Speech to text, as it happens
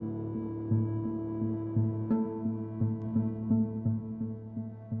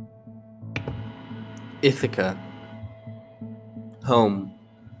Ithaca, home,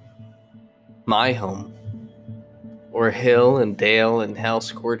 my home, or hill and dale and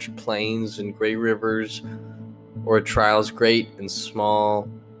hell-scorched plains and gray rivers, or trials great and small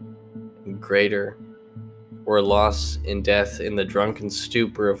and greater, or loss in death in the drunken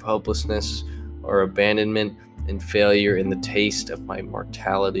stupor of hopelessness, or abandonment and failure in the taste of my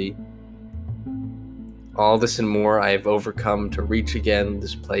mortality. All this and more I have overcome to reach again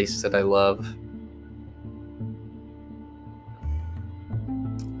this place that I love.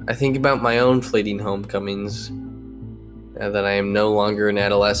 I think about my own fleeting homecomings, now that I am no longer an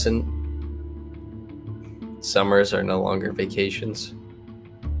adolescent. Summers are no longer vacations.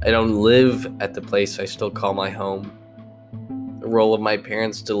 I don't live at the place I still call my home. The role of my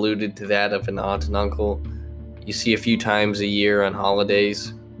parents diluted to that of an aunt and uncle you see a few times a year on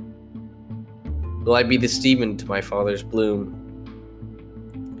holidays. Will I be the Stephen to my father's Bloom?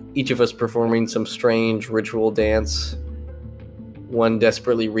 Each of us performing some strange ritual dance, one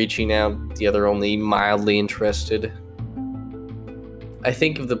desperately reaching out, the other only mildly interested. I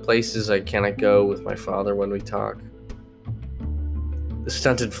think of the places I cannot go with my father when we talk. The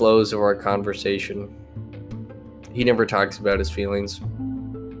stunted flows of our conversation. He never talks about his feelings.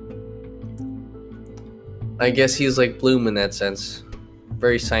 I guess he's like Bloom in that sense.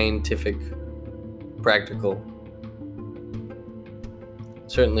 Very scientific, practical.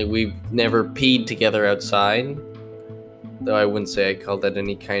 Certainly we've never peed together outside, though I wouldn't say I call that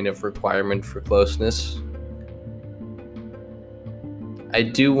any kind of requirement for closeness. I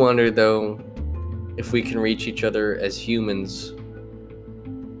do wonder, though, if we can reach each other as humans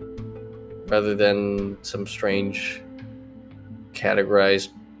rather than some strange categorized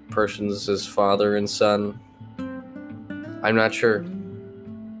persons as father and son. I'm not sure.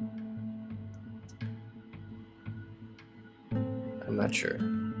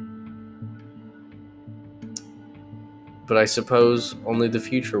 But I suppose only the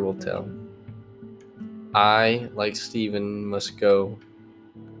future will tell. I, like Stephen, must go,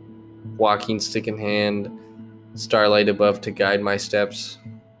 walking stick in hand, starlight above to guide my steps.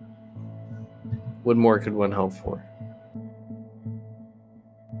 What more could one hope for?